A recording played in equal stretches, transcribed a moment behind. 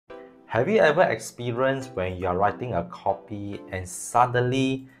Have you ever experienced when you are writing a copy and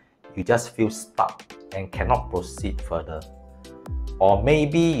suddenly you just feel stuck and cannot proceed further? Or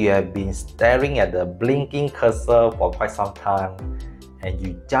maybe you have been staring at the blinking cursor for quite some time and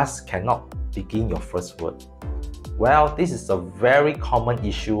you just cannot begin your first word. Well, this is a very common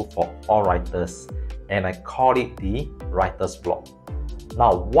issue for all writers, and I call it the writer's block.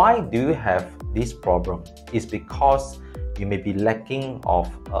 Now, why do you have this problem? It's because you may be lacking of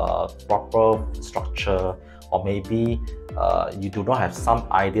proper structure, or maybe you do not have some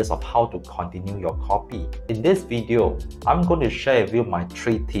ideas of how to continue your copy. In this video, I'm going to share with you my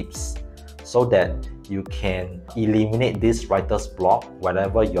 3 tips so that you can eliminate this writer's block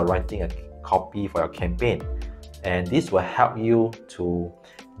whenever you're writing a copy for your campaign. And this will help you to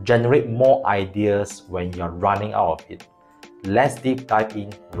generate more ideas when you're running out of it. Let's deep dive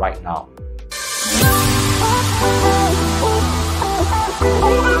in right now.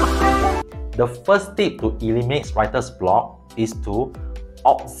 The first tip to eliminate writer's block is to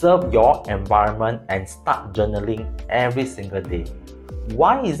observe your environment and start journaling every single day.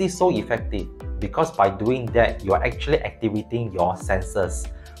 Why is it so effective? Because by doing that, you are actually activating your senses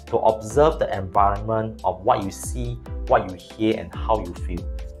to observe the environment of what you see, what you hear, and how you feel.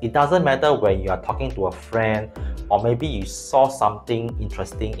 It doesn't matter when you are talking to a friend, or maybe you saw something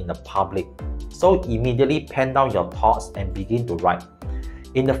interesting in the public. So immediately pen down your thoughts and begin to write.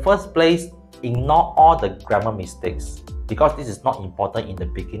 In the first place, ignore all the grammar mistakes because this is not important in the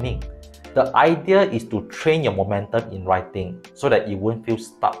beginning. The idea is to train your momentum in writing so that you won't feel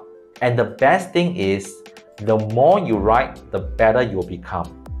stuck. And the best thing is, the more you write, the better you'll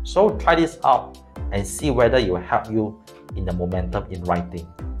become. So try this out and see whether it will help you in the momentum in writing.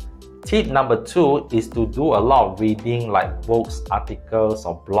 Tip number 2 is to do a lot of reading like books, articles,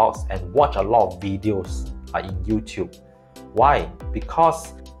 or blogs, and watch a lot of videos like in YouTube. Why?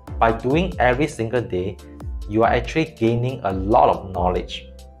 Because by doing every single day, you are actually gaining a lot of knowledge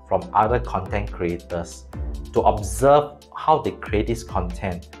from other content creators to observe how they create this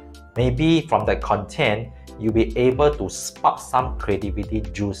content. Maybe from that content, you'll be able to spark some creativity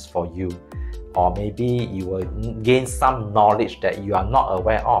juice for you, or maybe you will gain some knowledge that you are not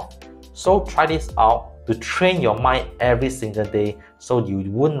aware of. So try this out to train your mind every single day so you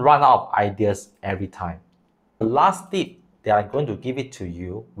won't run out of ideas every time. The last tip that I'm going to give it to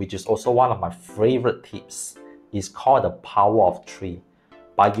you, which is also one of my favorite tips, is called the power of 3.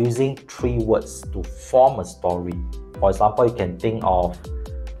 By using 3 words to form a story. For example, you can think of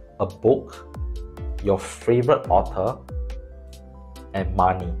a book, your favorite author, and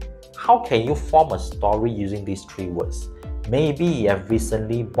money. How can you form a story using these 3 words? Maybe you have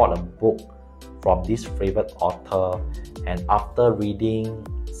recently bought a book from this favorite author, and after reading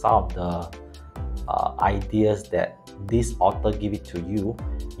some of the ideas that this author give it to you,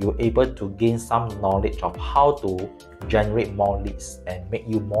 you're able to gain some knowledge of how to generate more leads and make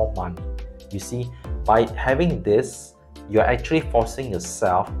you more money. You see, by having this, you're actually forcing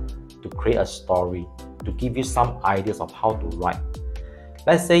yourself to create a story to give you some ideas of how to write.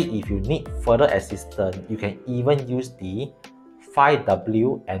 Let's say if you need further assistance, you can even use the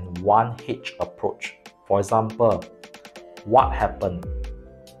 5W and 1H approach. For example, what happened?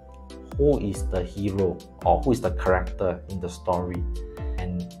 Who is the hero or who is the character in the story?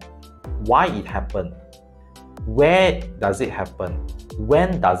 And why it happened? Where does it happen?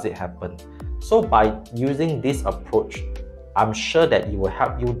 When does it happen? So by using this approach, I'm sure that it will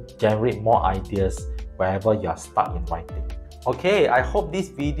help you generate more ideas wherever you are stuck in writing. Okay, I hope this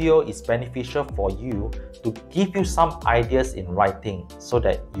video is beneficial for you to give you some ideas in writing so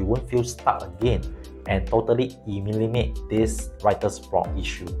that you won't feel stuck again and totally eliminate this writer's block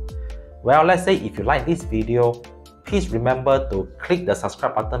issue. Well, let's say if you like this video, please remember to click the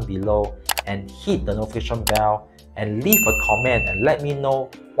subscribe button below and hit the notification bell and leave a comment and let me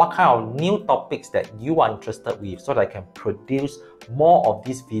know what kind of new topics that you are interested with so that I can produce more of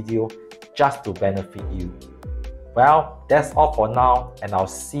this video just to benefit you. Well, that's all for now, and I'll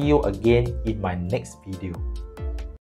see you again in my next video.